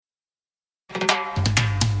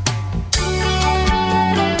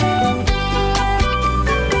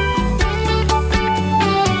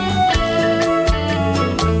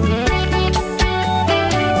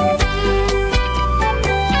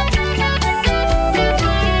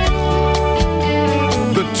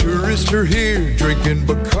friends are here drinking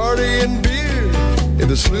Bacardi and beer in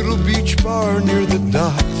this little beach bar near the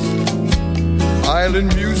docks.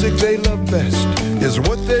 Island music they love best is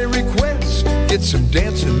what they request. Get some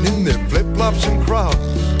dancing in their flip-flops and Crocs.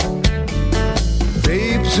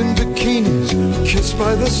 Babes in bikinis kissed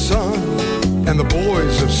by the sun, and the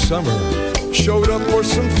boys of summer showed up for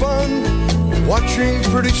some fun, watching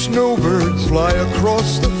pretty snowbirds fly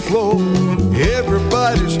across the floor.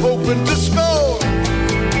 Everybody's hoping to score.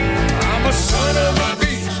 I'm a son of a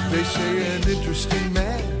beach, they say, an interesting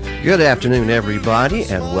man. Good afternoon, everybody,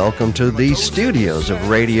 and welcome to the studios of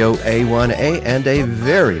Radio A1A and a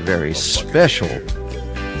very, very special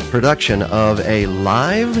production of a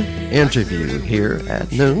live interview here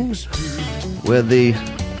at noon with the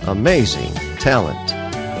amazing talent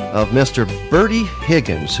of Mr. Bertie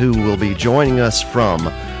Higgins, who will be joining us from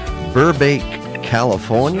Burbank,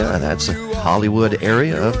 California. That's a Hollywood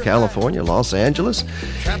area of California, Los Angeles,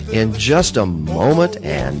 in just a moment,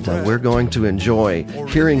 and we're going to enjoy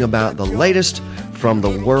hearing about the latest from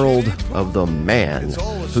the world of the man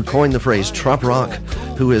who coined the phrase Trump Rock,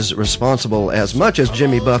 who is responsible as much as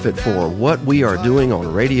Jimmy Buffett for what we are doing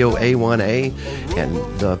on Radio A1A and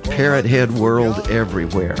the Parrot Head world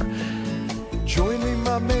everywhere.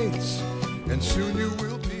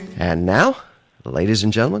 And now, ladies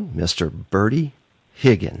and gentlemen, Mr. Bertie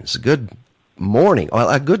Higgins. Good morning.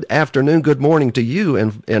 Well, good afternoon, good morning to you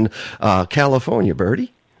in California,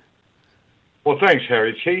 Bertie. Well, thanks,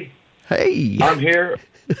 Harry T. Hey. I'm here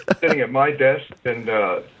sitting at my desk and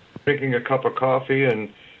drinking a cup of coffee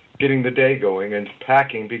and getting the day going and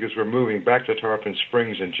packing because we're moving back to Tarpon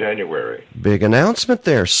Springs in January. Big announcement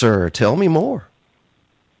there, sir. Tell me more.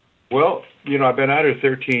 Well, you know, I've been out here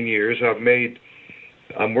 13 years. I'm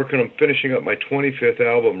working on finishing up my 25th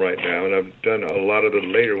album right now, and I've done a lot of the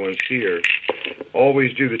later ones here.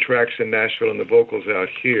 Always do the tracks in Nashville and the vocals out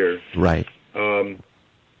here. Right. I've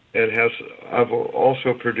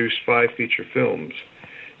also produced 5 feature films.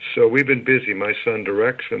 So we've been busy. My son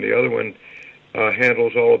directs, and the other one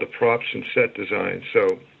handles all of the props and set design.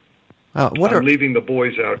 So I'm leaving the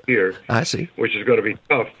boys out here. I see. Which is going to be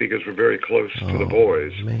tough because we're very close to the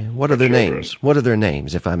boys. Man, what are their names? What are their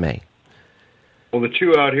names, if I may? Well, the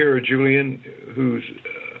two out here are Julian,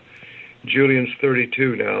 Julian's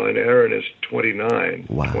 32 now, and Aaron is 29,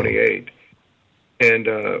 wow. 28. And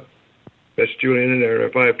that's Julian and Aaron.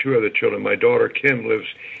 If I have 2 other children, my daughter Kim lives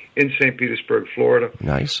in St. Petersburg, Florida.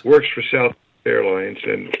 Nice. Works for South Airlines,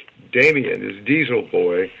 and Damien is Diesel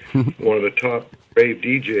Boy, one of the top rave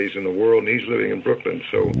DJs in the world, and he's living in Brooklyn.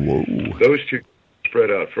 So those two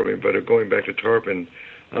spread out from me, but going back to Tarpon,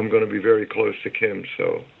 I'm going to be very close to Kim.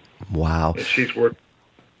 So. Wow. And she's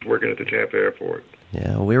working at the Tampa airport.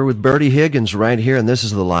 Yeah, we're with Bertie Higgins right here, and this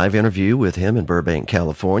is the live interview with him in Burbank,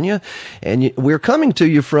 California. And we're coming to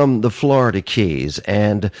you from the Florida Keys,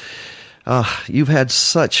 and you've had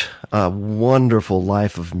such a wonderful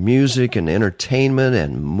life of music and entertainment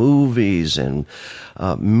and movies and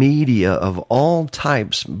media of all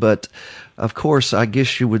types. But, of course, I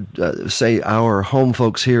guess you would say our home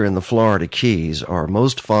folks here in the Florida Keys are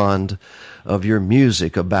most fond of your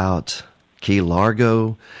music about Key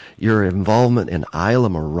Largo, your involvement in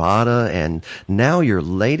Islamorada, and now your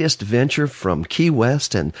latest venture from Key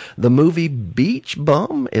West and the movie Beach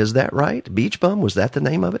Bum. Is that right? Beach Bum, was that the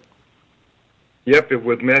name of it? Yep,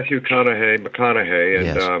 with Matthew McConaughey, and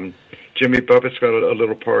yes. Jimmy Buffett's got a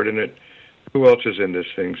little part in it. Who else is in this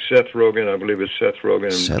thing? Seth Rogen, I believe it's Seth Rogen,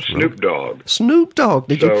 and Snoop Dogg. Snoop Dogg,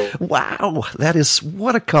 did you? Wow,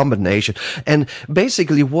 what a combination. And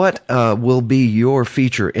basically, what will be your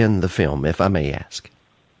feature in the film, if I may ask?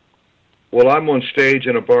 Well, I'm on stage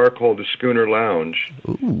in a bar called the Schooner Lounge.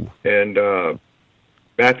 Ooh. And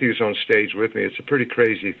Matthew's on stage with me. It's a pretty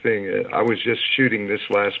crazy thing. I was just shooting this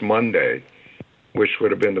last Monday, which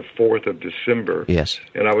would have been the 4th of December. Yes.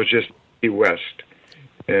 And I was just in Key West.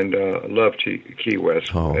 And I love Key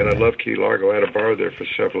West, and I love Key Largo. I had a bar there for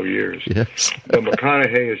several years. Yes. But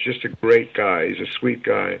McConaughey is just a great guy. He's a sweet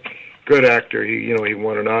guy, good actor. He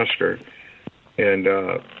won an Oscar, and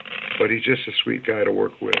but he's just a sweet guy to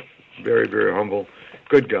work with. Very, very humble,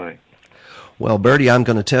 good guy. Well, Bertie, I'm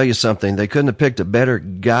going to tell you something. They couldn't have picked a better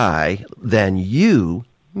guy than you.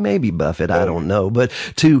 Maybe Buffett, I don't know, but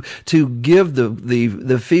to give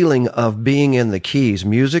the feeling of being in the Keys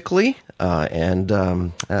musically, and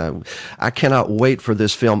I cannot wait for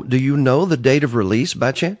this film. Do you know the date of release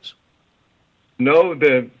by chance? No,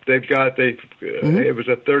 it was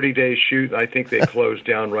a 30-day shoot. I think they closed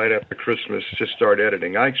down right after Christmas to start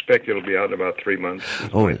editing. I expect it'll be out in about 3 months.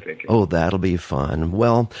 That'll be fun.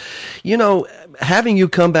 Well, having you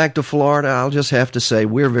come back to Florida, I'll just have to say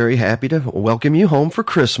we're very happy to welcome you home for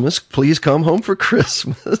Christmas. Please come home for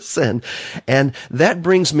Christmas, and that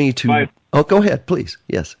brings me to. Oh, go ahead, please.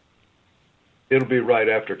 Yes. It'll be right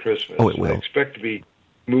after Christmas. Oh, it will. I expect to be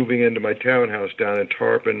moving into my townhouse down in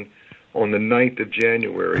Tarpon on the 9th of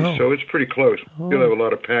January, so it's pretty close. Still have a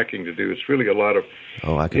lot of packing to do. It's really a lot of,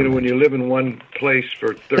 when you live in one place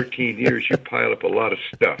for 13 years, you pile up a lot of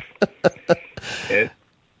stuff.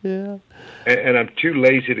 And I'm too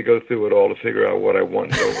lazy to go through it all to figure out what I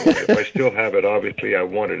want. If I still have it, obviously I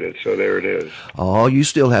wanted it, so there it is. Oh, you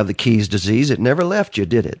still have the Keys disease. It never left you,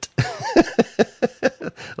 did it?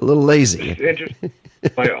 A little lazy. It's interesting.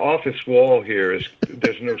 My office wall here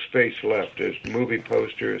there's no space left. There's movie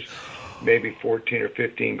posters, maybe 14 or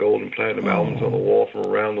 15 gold and platinum albums on the wall from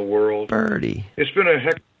around the world. Birdie. It's been a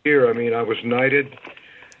heck of a year. I mean, I was knighted.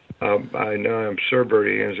 I know I'm Sir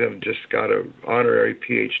Birdie, and I've just got an honorary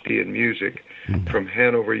PhD in music from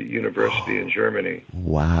Hanover University in Germany.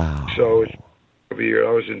 Wow. So it's every year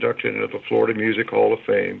I was inducted into the Florida Music Hall of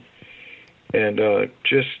Fame, and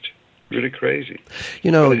just really crazy. It's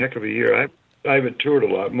been a heck of a year. I haven't toured a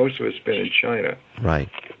lot. Most of it's been in China.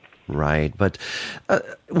 Right. But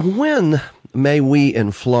when may we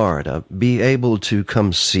in Florida be able to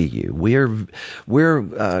come see you? We're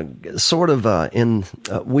sort of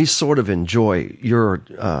we sort of enjoy your.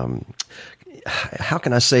 How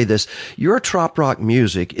can I say this? Your trop rock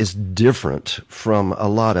music is different from a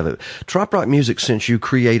lot of it. Trop rock music, since you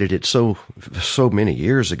created it so many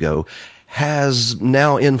years ago, has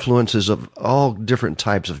now influences of all different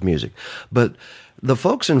types of music. But the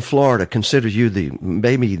folks in Florida consider you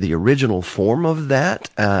maybe the original form of that.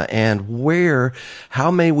 And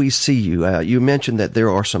how may we see you? You mentioned that there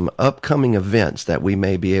are some upcoming events that we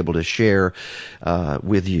may be able to share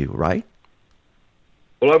with you, right?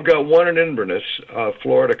 Well, I've got one in Inverness,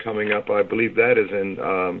 Florida, coming up. I believe that is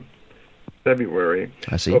in February.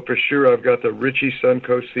 I see. But for sure, I've got the Ritchie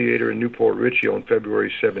Suncoast Theater in Newport Richey on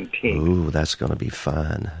February 17th. Ooh, that's going to be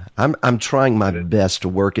fun. I'm trying my best to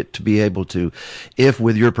work it to be able to, if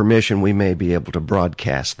with your permission, we may be able to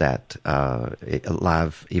broadcast that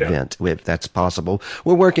live event, if that's possible.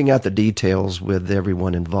 We're working out the details with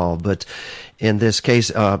everyone involved, but in this case,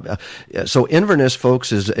 so Inverness,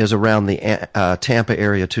 folks, is around the Tampa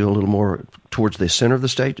area too, a little more towards the center of the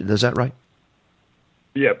state. Is that right?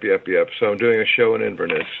 Yep. So I'm doing a show in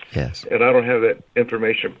Inverness. Yes. And I don't have that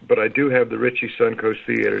information, but I do have the Ritchie Suncoast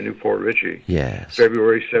Theater in Newport Richey. Yes.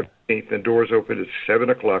 February 17th. The doors open at 7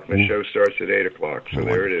 o'clock, and the show starts at 8 o'clock. So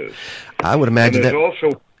there it is. I would imagine that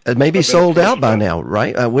also it may be sold out by now,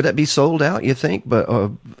 right? Would that be sold out, you think, but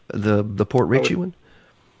the Port Richey one?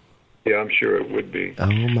 Yeah, I'm sure it would be. Oh,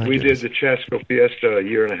 my We goodness. did the Chasco Fiesta a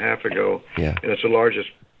year and a half ago, and it's the largest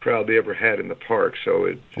crowd they ever had in the park, so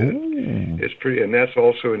it's pretty, and that's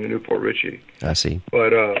also in Newport Richey. I see. But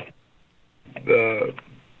the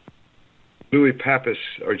Louis Pappas,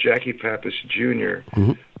 or Jackie Pappas Jr.,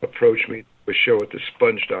 approached me to a show at the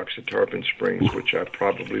Sponge Docks at Tarpon Springs, which I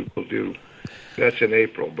probably will do. That's in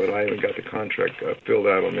April, but I haven't got the contract filled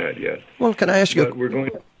out on that yet. Well, can I ask you? But we're going.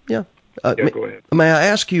 Yeah. Go ahead. May I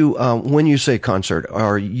ask you, when you say concert,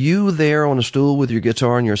 are you there on a stool with your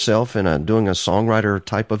guitar and yourself and doing a songwriter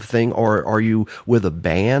type of thing, or are you with a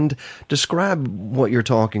band? Describe what you're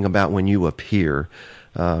talking about when you appear,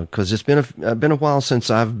 because it's been a while since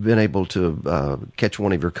I've been able to catch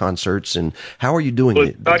one of your concerts. And how are you doing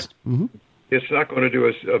it? It's not going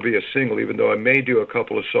to be a single, even though I may do a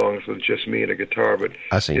couple of songs with just me and a guitar. But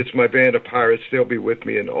I see. It's my band of pirates. They'll be with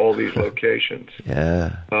me in all these locations.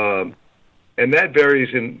 Yeah. And that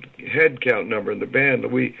varies in head count number in the band.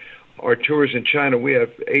 Our tours in China, we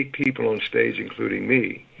have 8 people on stage, including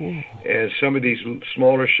me. And some of these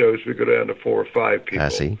smaller shows, we go down to 4 or 5 people. I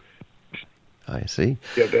see.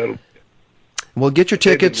 Yeah, that'll. Well, get your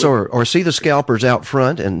tickets or see the Scalpers out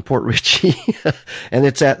front in Port Richey, and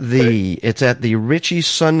it's at the Ritchie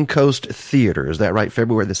Suncoast Theater. Is that right?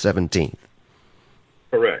 February the 17th.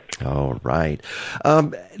 Correct. All right.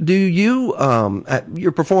 Do you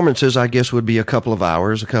your performances? I guess would be a couple of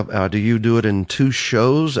hours. Do you do it in 2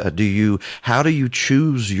 shows? How do you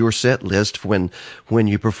choose your set list when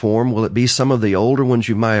you perform? Will it be some of the older ones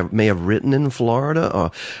you may have written in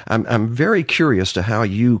Florida? I'm very curious to how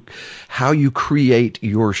you create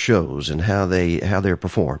your shows and how they're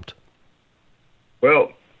performed.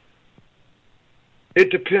 Well,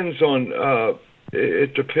 it depends on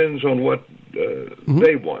what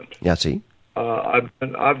they want. Yeah, see.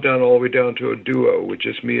 I've done all the way down to a duo with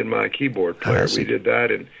just me and my keyboard player. We did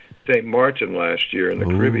that in St. Martin last year in the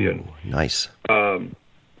Caribbean. Nice. But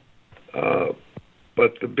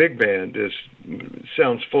the big band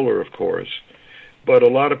sounds fuller, of course. But a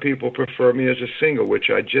lot of people prefer me as a single, which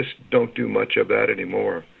I just don't do much of that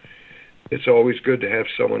anymore. It's always good to have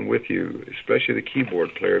someone with you, especially the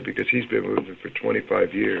keyboard player, because he's been with me for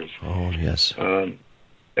 25 years. Oh, yes.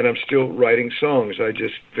 And I'm still writing songs. I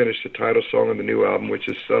just finished the title song on the new album, which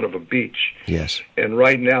is Son of a Beach. Yes. And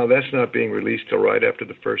right now, that's not being released till right after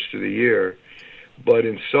the first of the year. But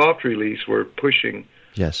in soft release, we're pushing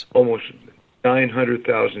almost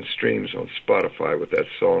 900,000 streams on Spotify with that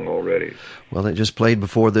song already. Well, it just played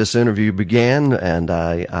before this interview began, and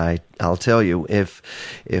I'll tell you, if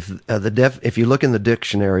you look in the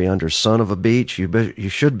dictionary under "son of a beach," you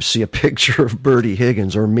should see a picture of Bertie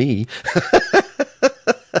Higgins or me.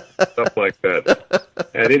 Stuff like that.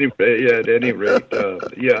 At any rate,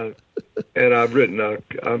 yeah. And I've written.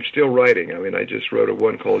 I'm still writing. I mean, I just wrote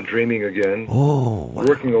one called "Dreaming Again." Oh, wow.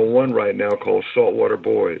 Working on one right now called "Saltwater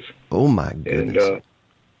Boys." Oh my goodness! And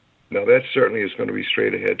now that certainly is going to be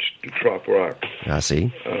straight ahead trop rock. I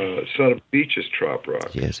see. Son of Beach is trop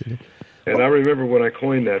rock. Yes, it is. And I remember when I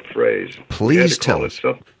coined that phrase. Please tell us.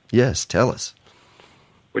 Yes, tell us.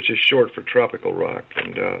 Which is short for tropical rock,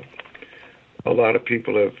 and a lot of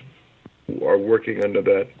people are working under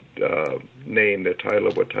that name, the title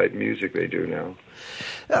of what type of music they do now.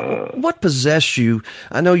 What possessed you?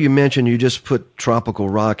 I know you mentioned you just put tropical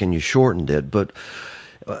rock and you shortened it, but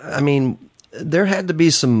I mean, there had to be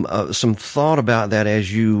some thought about that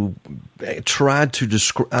as you tried to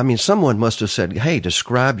describe. I mean, someone must have said, "Hey,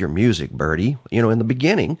 describe your music, Bertie." You know, in the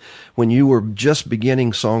beginning, when you were just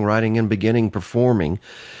beginning songwriting and beginning performing.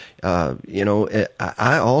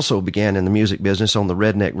 I also began in the music business on the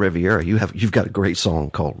Redneck Riviera. You've got a great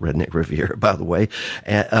song called Redneck Riviera, by the way,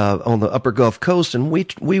 on the Upper Gulf Coast, and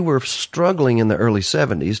we were struggling in the early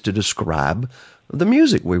 70s to describe the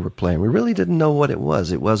music we were playing. We really didn't know what it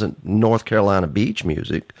was. It wasn't North Carolina beach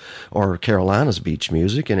music or Carolina's beach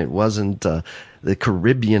music, and it wasn't the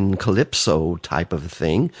Caribbean calypso type of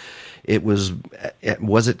thing. Was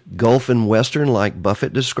it Gulf and Western like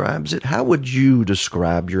Buffett describes it? How would you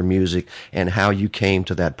describe your music and how you came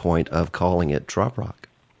to that point of calling it trop rock?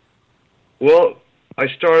 Well, I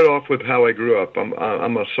started off with how I grew up.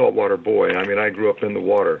 I'm a saltwater boy. I mean, I grew up in the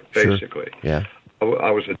water, basically. Sure. Yeah.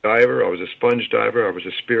 I was a diver. I was a sponge diver. I was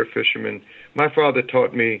a spear fisherman. My father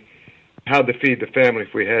taught me how to feed the family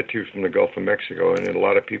if we had to from the Gulf of Mexico, and a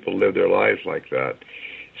lot of people live their lives like that.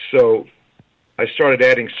 So I started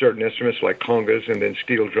adding certain instruments like congas and then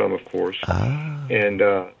steel drum, of course, and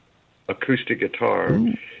acoustic guitar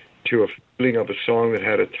to a feeling of a song that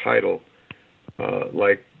had a title,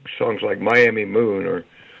 like songs like Miami Moon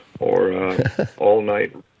or All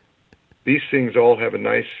Night. These things all have a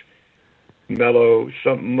nice mellow,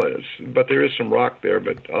 but there is some rock there,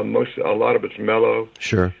 but a lot of it's mellow.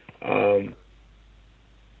 Sure.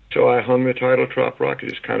 So I hung the title trop rock. It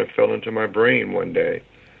just kind of fell into my brain one day.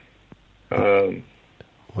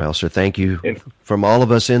 Well, sir, thank you. From all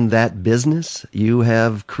of us in that business, you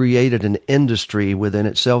have created an industry within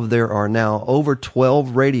itself. There are now over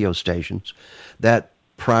 12 radio stations that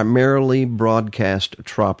primarily broadcast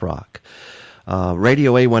trop rock.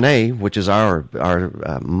 Radio A1A, which is our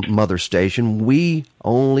mother station, we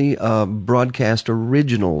only broadcast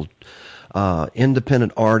original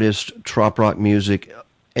independent artist trop rock music.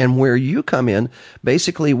 And where you come in,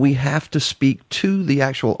 basically we have to speak to the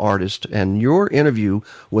actual artist. And your interview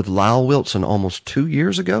with Lyle Wilson almost 2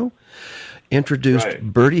 years ago introduced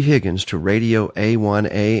Bertie Higgins to Radio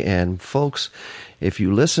A1A. And folks, if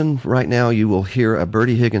you listen right now, you will hear a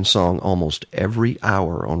Bertie Higgins song almost every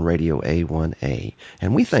hour on Radio A1A.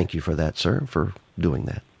 And we thank you for that, sir, for doing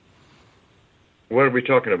that. What are we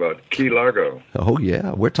talking about? Key Largo. Oh,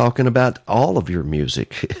 yeah. We're talking about all of your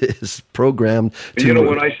music is programmed to... You know,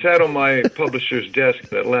 when I sat on my publisher's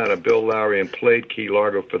desk in Atlanta, Bill Lowry, and played Key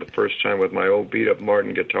Largo for the first time with my old beat-up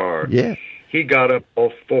Martin guitar, he got up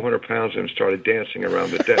all 400 pounds and started dancing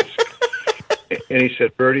around the desk. And he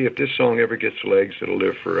said, Bertie, if this song ever gets legs, it'll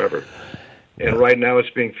live forever. And right now it's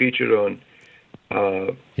being featured on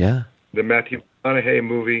the Matthew McConaughey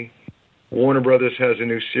movie. Warner Brothers has a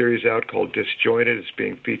new series out called Disjointed. It's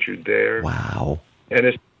being featured there. Wow. And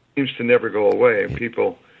it seems to never go away, and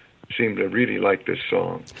people seem to really like this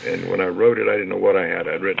song. And when I wrote it, I didn't know what I had.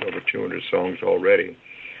 I'd written over 200 songs already.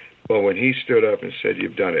 But when he stood up and said,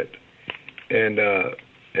 you've done it, and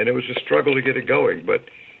it was a struggle to get it going, but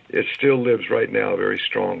it still lives right now very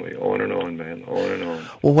strongly, on and on, man, on and on.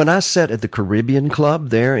 Well, when I sat at the Caribbean Club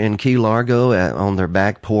there in Key Largo on their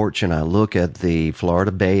back porch, and I look at the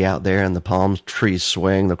Florida Bay out there and the palm trees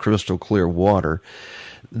swaying, the crystal clear water,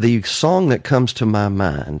 the song that comes to my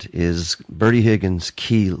mind is Bertie Higgins'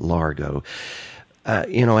 Key Largo.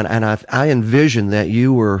 And I envision that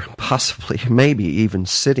you were possibly, maybe even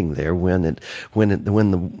sitting there when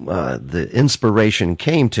the inspiration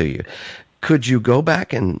came to you. Could you go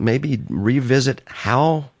back and maybe revisit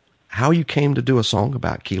how you came to do a song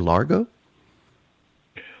about Key Largo?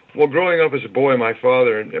 Well, growing up as a boy, my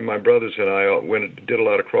father and my brothers and I did a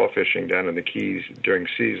lot of crawfishing down in the Keys during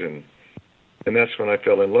season, and that's when I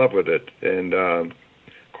fell in love with it. And of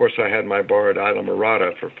course, I had my bar at Isla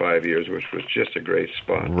Mirada for 5 years, which was just a great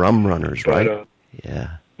spot. Rum runners, right? But,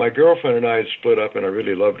 yeah. My girlfriend and I had split up, and I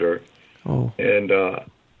really loved her. Oh. And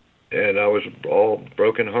I was all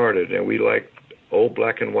broken-hearted, and we liked old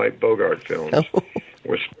black and white Bogart films. Oh.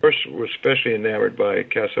 We're especially enamored by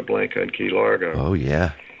Casablanca and Key Largo. Oh,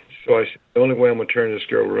 yeah. So I said, the only way I'm going to turn this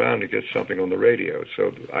girl around is to get something on the radio.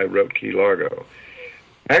 So I wrote Key Largo.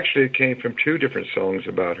 Actually, it came from 2 different songs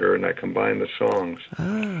about her, and I combined the songs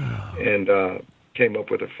and came up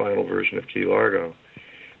with a final version of Key Largo.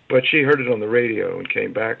 But she heard it on the radio and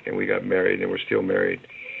came back, and we got married, and we're still married.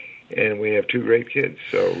 And we have 2 great kids,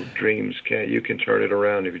 so you can turn it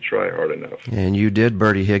around if you try hard enough. And you did,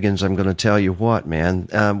 Bertie Higgins. I'm going to tell you what, man.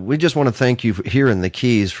 We just want to thank you here in the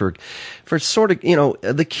Keys for sort of,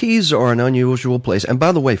 the Keys are an unusual place. And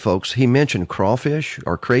by the way, folks, he mentioned crawfish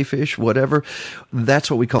or crayfish, whatever. That's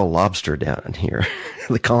what we call lobster down here.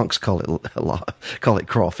 The conchs call it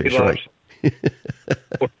crawfish, right?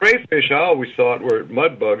 Well, crayfish, I always thought, were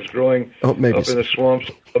mud bugs growing up in the swamps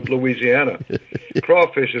of Louisiana.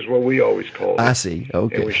 Crawfish is what we always called it. I see.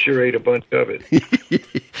 Okay. And we sure ate a bunch of it.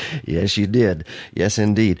 Yes, you did. Yes,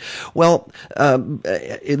 indeed. Well,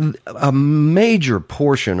 a major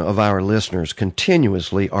portion of our listeners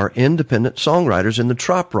continuously are independent songwriters in the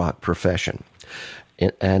trop rock profession.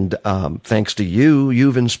 And thanks to you,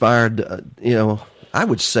 you've inspired, I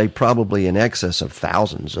would say probably in excess of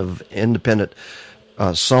thousands of independent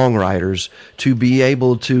songwriters to be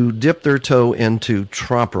able to dip their toe into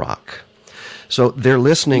trop rock. So they're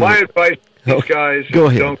listening. My advice to these guys Go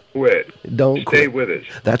ahead. Don't quit. Stay with us.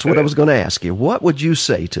 That's what I was going to ask you. What would you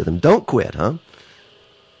say to them? Don't quit, huh?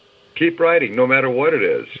 Keep writing, no matter what it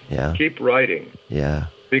is. Yeah. Keep writing. Yeah.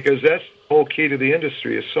 Because that's the whole key to the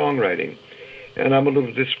industry is songwriting. And I'm a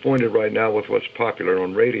little disappointed right now with what's popular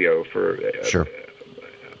on radio for Sure.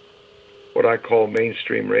 What I call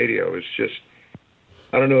mainstream radio. It's just,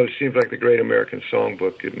 I don't know, it seems like the Great American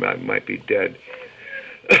Songbook might be dead.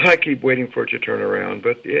 I keep waiting for it to turn around,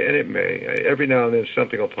 and it may. Every now and then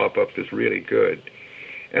something will pop up that's really good.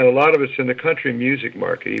 And a lot of it's in the country music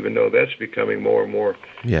market, even though that's becoming more and more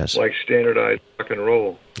like standardized rock and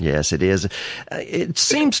roll. Yes, it is. It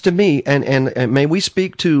seems to me, and may we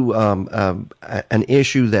speak to an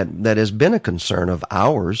issue that has been a concern of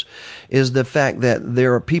ours, is the fact that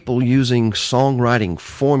there are people using songwriting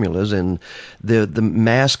formulas, and the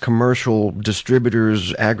mass commercial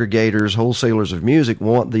distributors, aggregators, wholesalers of music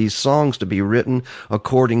want these songs to be written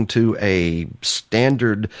according to a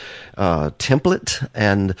standard template,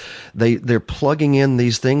 and they're plugging in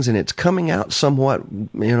these things, and it's coming out somewhat,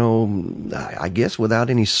 I guess without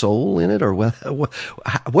any soul in it, or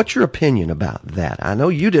what's your opinion about that? I know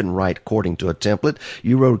you didn't write according to a template.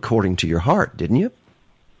 You wrote according to your heart, didn't you?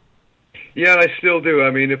 Yeah, I still do.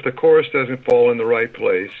 I mean, if the chorus doesn't fall in the right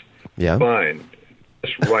place, fine.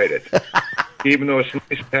 Just write it. Even though it's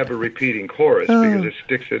nice to have a repeating chorus because it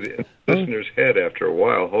sticks it in the listener's head after a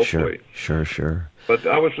while, hopefully. Sure. But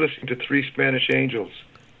I was listening to 3 Spanish Angels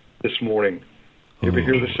this morning. You ever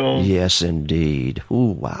hear the song? Yes, indeed.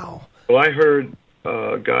 Ooh, wow. Well, I heard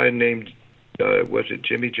a guy named, was it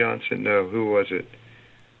Jimmy Johnson? No, who was it?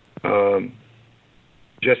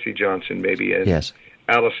 Jesse Johnson, maybe, and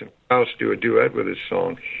Alison Krauss do a duet with his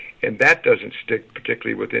song. And that doesn't stick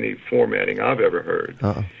particularly with any formatting I've ever heard.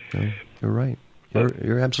 No, you're right.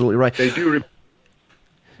 You're absolutely right. They do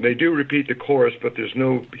repeat the chorus, but there's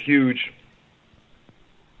no huge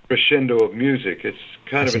crescendo of music. It's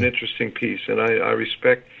kind of an interesting piece, and I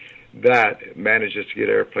respect that it manages to get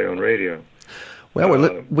airplay on radio.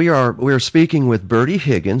 Well, we're speaking with Bertie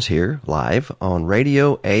Higgins here live on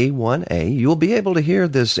Radio A1A. You'll be able to hear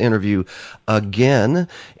this interview again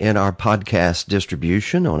in our podcast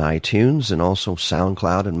distribution on iTunes and also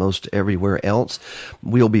SoundCloud and most everywhere else.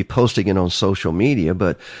 We'll be posting it on social media,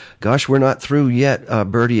 but gosh, we're not through yet,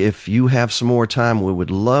 Bertie. If you have some more time, we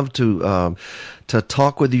would love to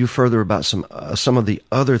talk with you further about some of the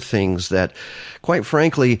other things that, quite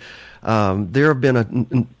frankly, there have been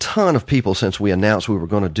a ton of people since we announced we were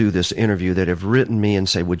going to do this interview that have written me and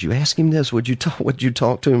say, "Would you ask him this? Would you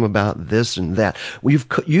talk to him about this and that?"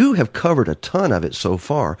 You have covered a ton of it so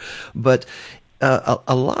far, but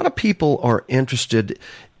a lot of people are interested.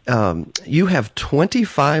 You have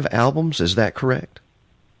 25 albums. Is that correct?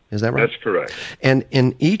 Is that right? That's correct. And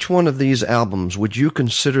in each one of these albums, would you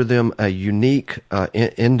consider them a unique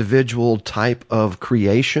individual type of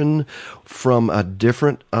creation from a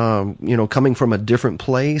different, coming from a different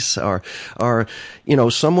place? Or,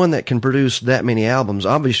 someone that can produce that many albums,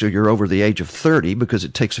 obviously you're over the age of 30 because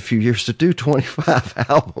it takes a few years to do 25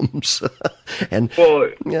 albums.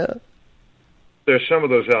 Yeah. There's some of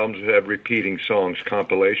those albums that have repeating songs,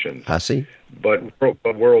 compilations. I see. But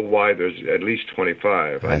worldwide, there's at least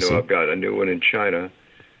 25. I know see. I've got a new one in China.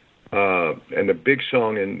 And the big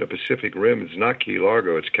song in the Pacific Rim is not Key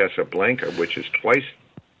Largo, it's Casablanca, which is twice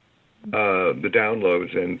the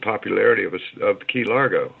downloads and popularity of Key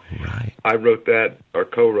Largo. Right. I wrote that, or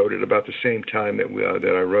co-wrote it, about the same time that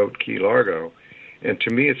I wrote Key Largo. And to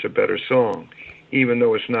me, it's a better song, even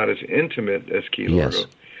though it's not as intimate as Key Largo. Yes.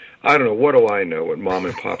 I don't know. What do I know what Mom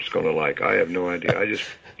and Pop's going to like? I have no idea. I just,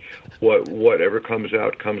 whatever comes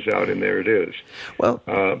out, and there it is. Well,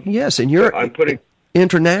 yes, and you're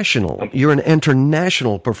international. You're an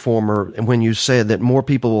international performer. And when you said that more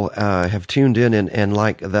people have tuned in and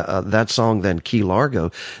like that song than Key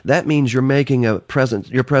Largo, that means you're making your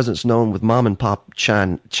presence known with Mom and Pop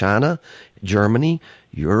China, Germany,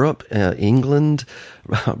 Europe, England,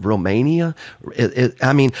 Romania.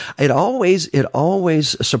 It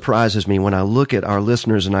always surprises me when I look at our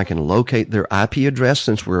listeners and I can locate their IP address,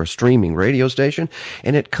 since we're a streaming radio station,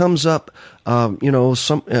 and it comes up,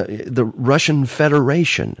 the Russian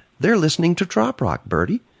Federation. They're listening to Trop Rock,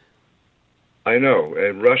 Bertie. I know.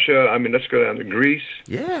 And Russia, let's go down to Greece.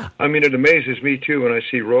 Yeah. It amazes me, too, when I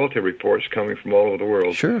see royalty reports coming from all over the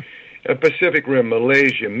world. Sure. Pacific Rim,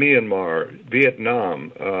 Malaysia, Myanmar,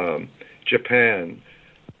 Vietnam, Japan,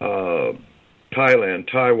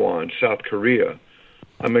 Thailand, Taiwan, South Korea.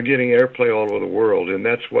 I'm getting airplay all over the world, and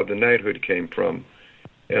that's what the knighthood came from.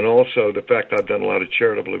 And also the fact I've done a lot of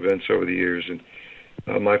charitable events over the years, and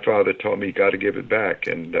my father taught me you got to give it back.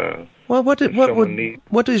 And what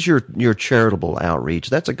is your charitable outreach?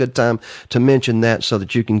 That's a good time to mention that so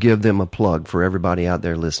that you can give them a plug for everybody out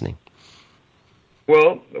there listening.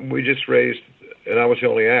 Well, we just raised, and I was the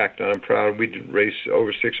only act, and I'm proud, we raised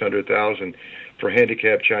over $600,000 for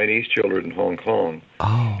handicapped Chinese children in Hong Kong.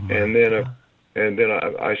 Oh, and then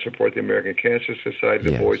I support the American Cancer Society,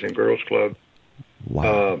 the Boys and Girls Club.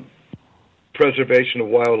 Wow. Preservation of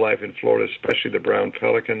wildlife in Florida, especially the brown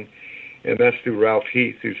pelican, and that's through Ralph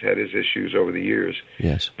Heath, who's had his issues over the years.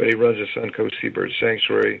 Yes. But he runs the Suncoast Seabird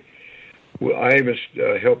Sanctuary. Well, I even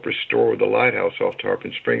helped restore the lighthouse off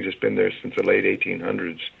Tarpon Springs. It's been there since the late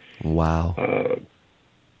 1800s. Wow.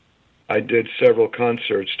 I did several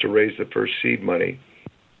concerts to raise the first seed money.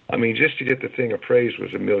 Just to get the thing appraised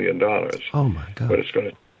was $1 million. Oh, my God. But it's going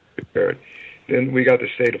to be prepared. Then we got the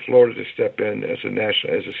state of Florida to step in as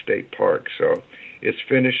a state park. So it's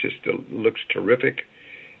finished. It still looks terrific.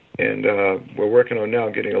 And we're working on now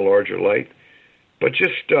getting a larger light. But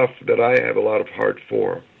just stuff that I have a lot of heart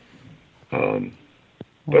for.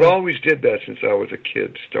 But I always did that since I was a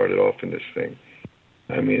kid, started off in this thing.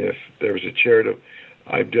 If there was a charity,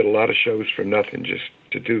 I did a lot of shows for nothing just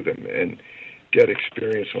to do them and get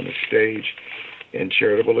experience on the stage and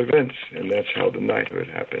charitable events, and that's how the knighthood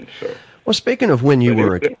happened. So, well, speaking of when you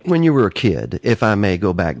were a kid, if I may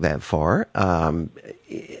go back that far,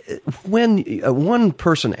 when one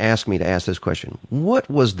person asked me to ask this question, what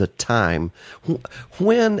was the time,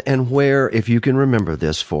 when and where, if you can remember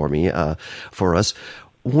this for us,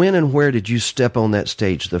 when and where did you step on that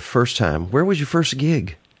stage the first time? Where was your first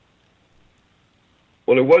gig?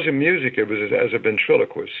 Well, it wasn't music. It was as a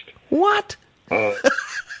ventriloquist. What?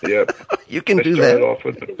 Yep. You can do that. Off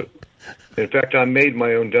with in fact, I made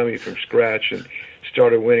my own dummy from scratch and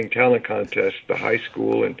started winning talent contests, the high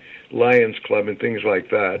school and Lions Club and things like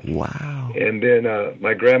that. Wow. And then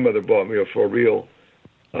my grandmother bought me a for-real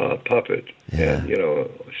puppet, and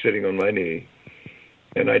sitting on my knee.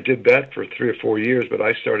 And I did that for 3 or 4 years, but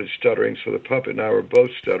I started stuttering, so the puppet and I were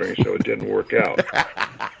both stuttering, so it didn't work out.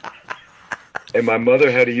 And my mother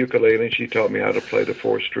had a ukulele, and she taught me how to play the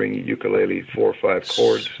 4-string ukulele, 4 or 5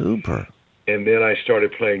 chords. Super. And then I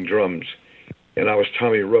started playing drums. And I was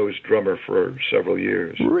Tommy Rowe's drummer for several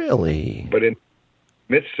years. Really? But in the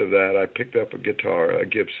midst of that, I picked up a guitar, a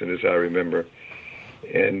Gibson, as I remember,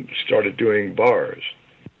 and started doing bars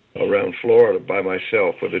around Florida by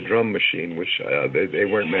myself with a drum machine, which they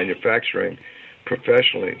weren't manufacturing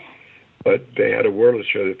professionally, but they had a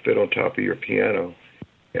Wurlitzer that fit on top of your piano.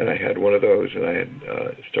 And I had one of those, and I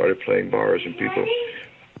had started playing bars, and people.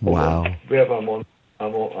 Wow. Bev, I'm on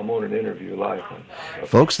an interview live.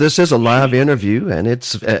 Folks, this is a live interview, and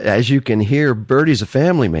it's, as you can hear, Bertie's a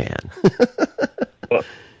family man. Well,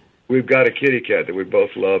 we've got a kitty cat that we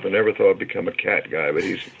both love, and never thought I'd become a cat guy, but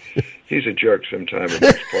he's a jerk sometimes. The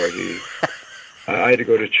next part, I had to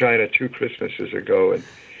go to China 2 Christmases ago and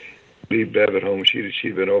leave Bev at home.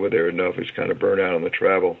 She'd been over there enough. It's kind of burnt out on the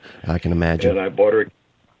travel. I can imagine. And I bought her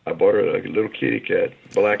a little kitty cat,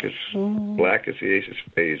 black as the ace of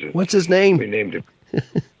spades. What's his name? We named him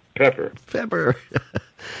Pepper. Pepper.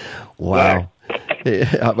 Wow.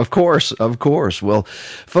 Yeah, of course. Well,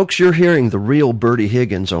 folks, you're hearing the real Bertie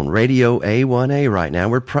Higgins on Radio A1A right now.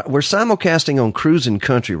 We're simulcasting on Cruisin'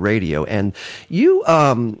 Country Radio, and you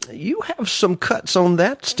have some cuts on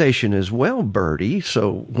that station as well, Bertie.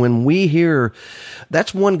 So when we hear,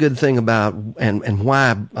 that's one good thing about and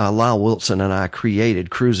why Lyle Wilson and I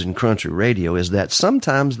created Cruisin' Country Radio is that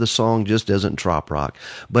sometimes the song just isn't trop rock,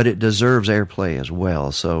 but it deserves airplay as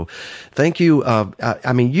well. So thank you.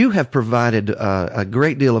 I mean, you have provided a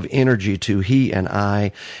great deal of energy to he and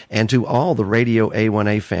I and to all the Radio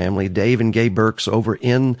A1A family. Dave and Gay Burks over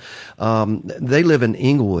in, they live in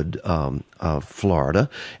Inglewood, Florida.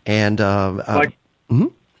 And,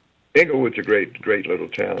 Inglewood's a great little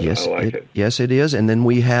town. Yes, I like it. Yes, it is. And then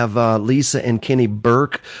we have Lisa and Kenny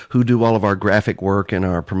Burke, who do all of our graphic work and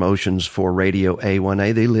our promotions for Radio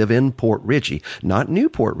A1A. They live in Port Richey, not New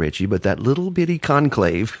Port Richey, but that little bitty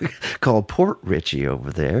conclave called Port Richey over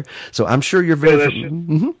there. So I'm sure you're very...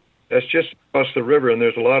 That's just across the river, and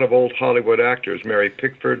there's a lot of old Hollywood actors. Mary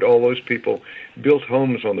Pickford, all those people built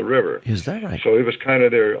homes on the river. Is that right? So it was kind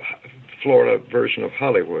of their Florida version of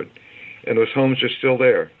Hollywood, and those homes are still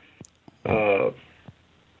there.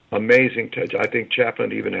 Amazing. I think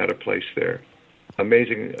Chaplin even had a place there.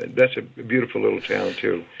 Amazing. That's a beautiful little town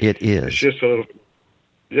too. It is. It's just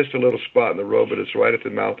a little spot in the road, but it's right at the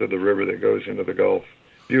mouth of the river that goes into the Gulf.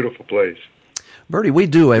 Beautiful place. Bertie, we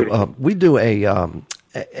do a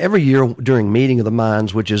every year during Meeting of the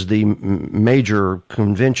Minds, which is the major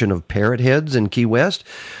convention of parrot heads in Key West.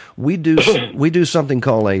 We do something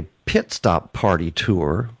called a pit stop party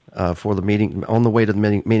tour. For the meeting, on the way to the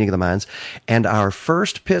meeting of the Minds. And our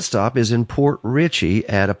first pit stop is in Port Richey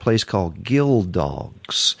at a place called Gill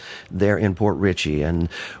Dogs there in Port Richey. And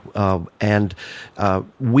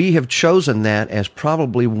we have chosen that as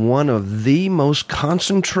probably one of the most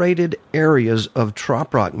concentrated areas of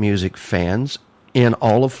trop rock music fans in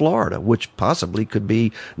all of Florida, which possibly could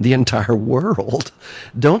be the entire world.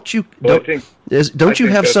 Don't you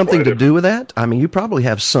have something to do with that? I mean, you probably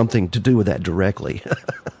have something to do with that directly.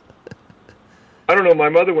 I don't know. My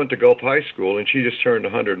mother went to Gulf High School, and she just turned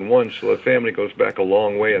 101, so the family goes back a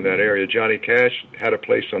long way in that area. Johnny Cash had a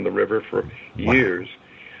place on the river for years.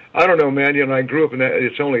 I don't know, man. You know, I grew up in that.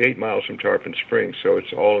 It's only 8 miles from Tarpon Springs, so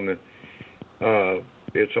it's all in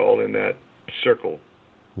that circle.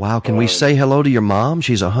 Wow. Can we say hello to your mom?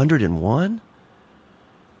 She's 101?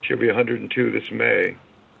 She'll be 102 this May.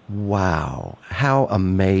 Wow, how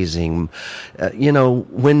amazing.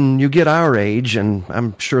 When you get our age, and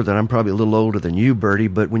I'm sure that I'm probably a little older than you, Bertie,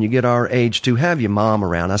 but when you get our age, to have your mom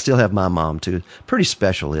around, I still have my mom too, pretty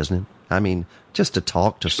special, isn't it? I mean, just to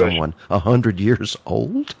talk to someone 100 years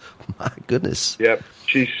old, my goodness. Yep,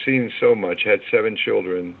 she's seen so much, had 7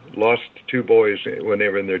 children, lost 2 boys when they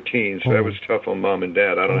were in their teens, so that was tough on Mom and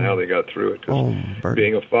Dad. I don't know how they got through it, because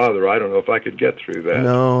being a father, I don't know if I could get through that.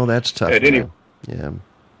 No, that's tough.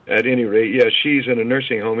 At any rate, yeah, she's in a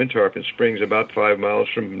nursing home in Tarpon Springs, about 5 miles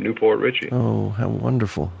from Newport Richey. Oh, how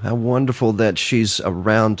wonderful. How wonderful that she's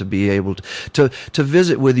around to be able to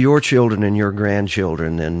visit with your children and your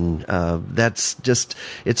grandchildren. And that's just,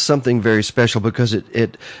 it's something very special because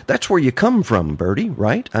that's where you come from, Bertie,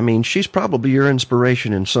 right? I mean, she's probably your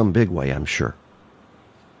inspiration in some big way, I'm sure.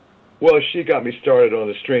 Well, she got me started on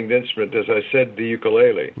the stringed instrument, as I said, the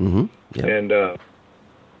ukulele. Mm-hmm. Yep. And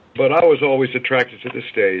but I was always attracted to the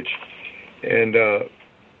stage, and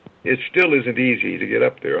it still isn't easy to get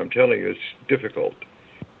up there. I'm telling you, it's difficult.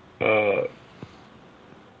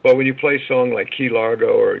 Well, when you play a song like Key Largo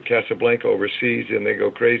or Casablanca overseas and they go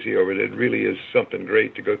crazy over it, it really is something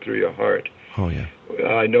great to go through your heart. Oh, yeah.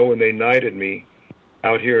 I know when they knighted me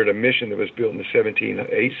out here at a mission that was built in the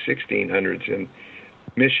 1600s in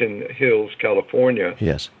Mission Hills, California.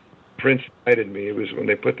 Yes. Prince knighted me. It was when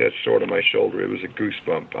they put that sword on my shoulder, it was a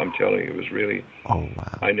goosebump. I'm telling you, it was really... Oh,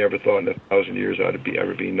 wow. I never thought in 1,000 years I'd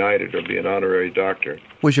ever be knighted or be an honorary doctor.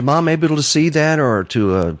 Was your mom able to see that or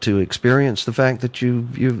to experience the fact that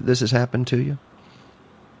this has happened to you?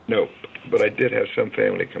 No, but I did have some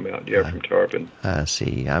family come out, from Tarpon. I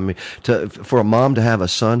see. I mean, for a mom to have a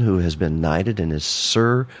son who has been knighted and is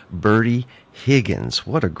Sir Bertie Higgins,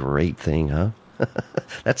 what a great thing, huh?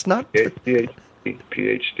 That's not...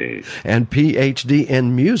 PhD. And PhD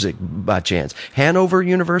in music, by chance. Hanover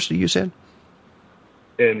University, you said?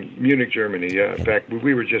 In Munich, Germany, yeah. In fact,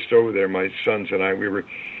 we were just over there, my sons and I. We were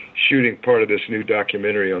shooting part of this new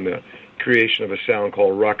documentary on the creation of a sound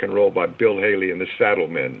called rock and roll by Bill Haley and the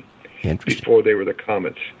Saddlemen. Interesting. Before they were the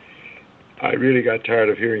Comets. I really got tired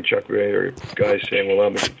of hearing Chuck Berry guys saying, well,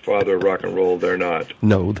 I'm the father of rock and roll. They're not.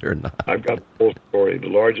 No, they're not. I've got the whole story. The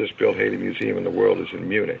largest Bill Haley museum in the world is in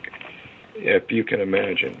Munich. If you can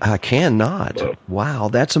imagine. I cannot. Wow,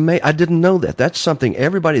 that's amazing. I didn't know that. That's something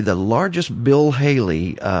the largest Bill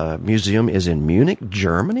Haley museum is in Munich,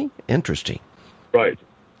 Germany? Interesting. Right.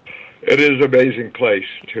 It is an amazing place,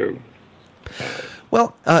 too.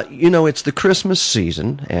 Well, it's the Christmas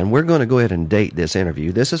season, and we're going to go ahead and date this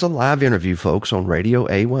interview. This is a live interview, folks, on Radio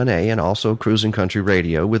A1A and also Cruising Country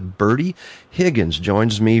Radio with Bertie Higgins.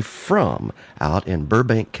 Joins me from out in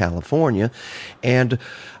Burbank, California. And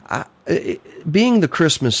being the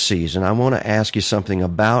Christmas season, I want to ask you something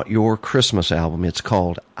about your Christmas album. It's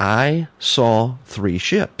called I Saw Three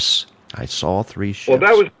Ships. I Saw Three Ships. Well,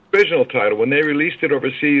 that was the original title. When they released it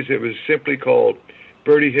overseas, it was simply called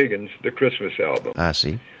Bertie Higgins, the Christmas album. I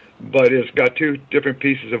see. But it's got two different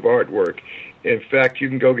pieces of artwork. In fact, you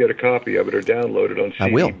can go get a copy of it or download it on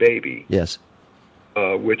CD Baby. Yes.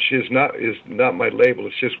 Which is not my label.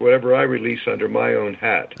 It's just whatever I release under my own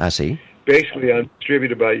hat. I see. Basically, I'm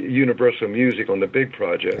distributed by Universal Music on the big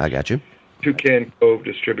project. I got you. Toucan Cove,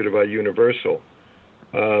 distributed by Universal.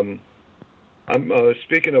 I'm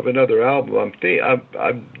speaking of another album.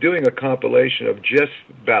 I'm doing a compilation of just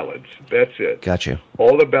ballads. That's it. Got you.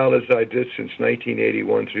 All the ballads I did since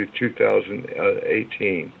 1981 through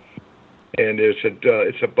 2018, and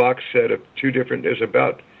it's a box set of two different. There's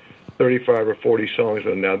about 35 or 40 songs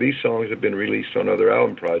on. Now these songs have been released on other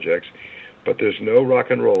album projects, but there's no rock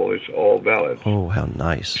and roll. It's all ballads. Oh, how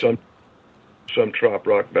nice! Some trop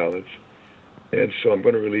rock ballads. And so I'm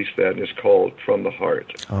going to release that, and it's called From the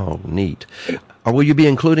Heart. Oh, neat. Or will you be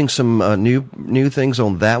including some new things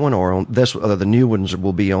on that one, or on this? The new ones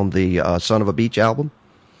will be on the Son of a Beach album?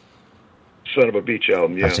 Son of a Beach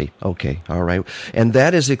album, yeah. I see. Okay, all right. And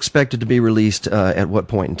that is expected to be released at what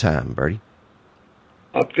point in time, Bertie?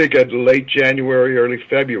 I think at late January, early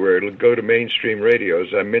February. It'll go to mainstream radio.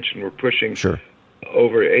 As I mentioned, we're pushing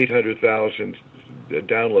over 800,000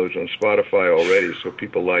 downloads on Spotify already, so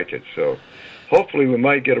people like it. So hopefully we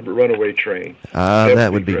might get a runaway train.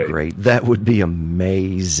 That would be great. That would be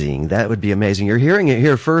amazing. That would be amazing. You're hearing it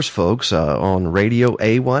here first, folks, on Radio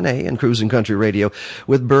A1A and Cruising Country Radio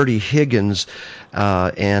with Bertie Higgins.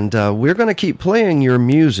 And we're going to keep playing your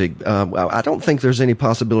music. I don't think there's any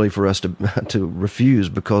possibility for us to refuse,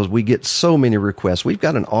 because we get so many requests. We've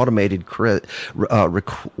got an automated request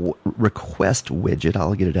widget.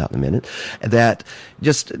 I'll get it out in a minute. That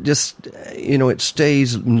just it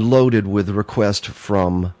stays loaded with requests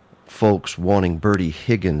from folks wanting Bertie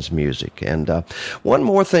Higgins music. And one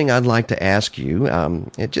more thing I'd like to ask you.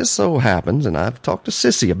 It just so happens, and I've talked to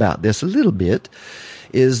Sissy about this a little bit,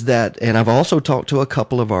 is that, and I've also talked to a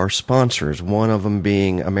couple of our sponsors, one of them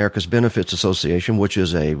being America's Benefits Association, which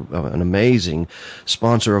is an amazing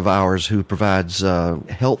sponsor of ours who provides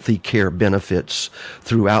healthy care benefits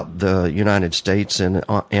throughout the United States in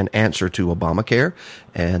answer to Obamacare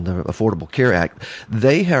and the Affordable Care Act.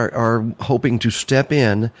 They are hoping to step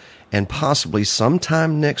in and possibly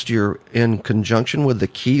sometime next year, in conjunction with the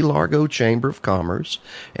Key Largo Chamber of Commerce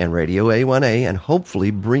and Radio A1A, and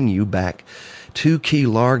hopefully bring you back to Key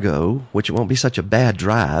Largo, which it won't be such a bad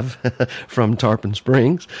drive from Tarpon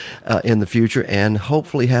Springs in the future, and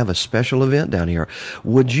hopefully have a special event down here.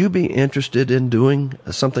 Would you be interested in doing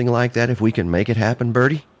something like that if we can make it happen,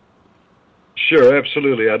 Bertie? Sure,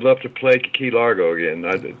 absolutely. I'd love to play Key Largo again,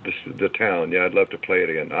 the town. Yeah, I'd love to play it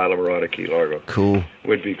again. Islamorada, Key Largo. Cool.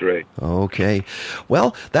 Would be great. Okay.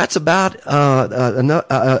 Well, that's about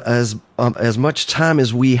as much time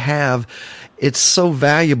as we have. it's so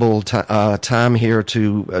valuable time here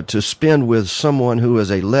to spend with someone who is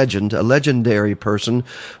a legend, a legendary person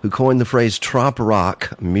who coined the phrase trop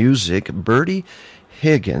rock music, Bertie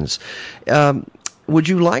Higgins. Would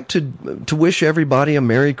you like to wish everybody a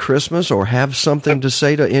Merry Christmas, or have something to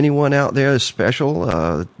say to anyone out there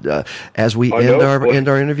special as we end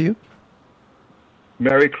our interview?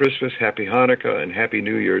 Merry Christmas, Happy Hanukkah, and Happy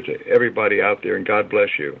New Year to everybody out there, and God bless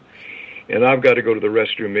you. And I've got to go to the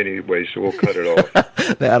restroom anyway, so we'll cut it off.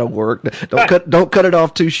 That'll work. Don't cut it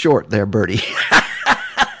off too short there, Bertie.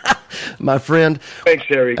 My friend. Thanks,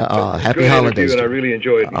 Harry. Happy Good holidays. And I really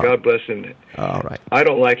enjoyed it. God bless. And all right. I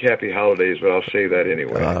don't like happy holidays, but I'll say that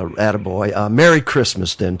anyway. Attaboy. Merry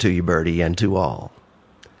Christmas then to you, Bertie, and to all.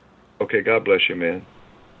 Okay, God bless you, man.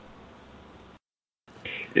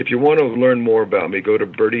 If you want to learn more about me, go to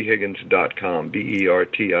BertieHiggins.com,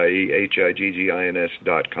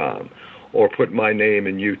 BertieHiggins.com, or put my name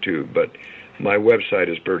in YouTube, but my website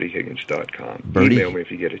is BertieHiggins.com. Email me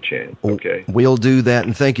if you get a chance, okay? We'll do that,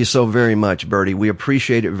 and thank you so very much, Bertie. We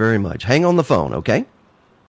appreciate it very much. Hang on the phone, okay?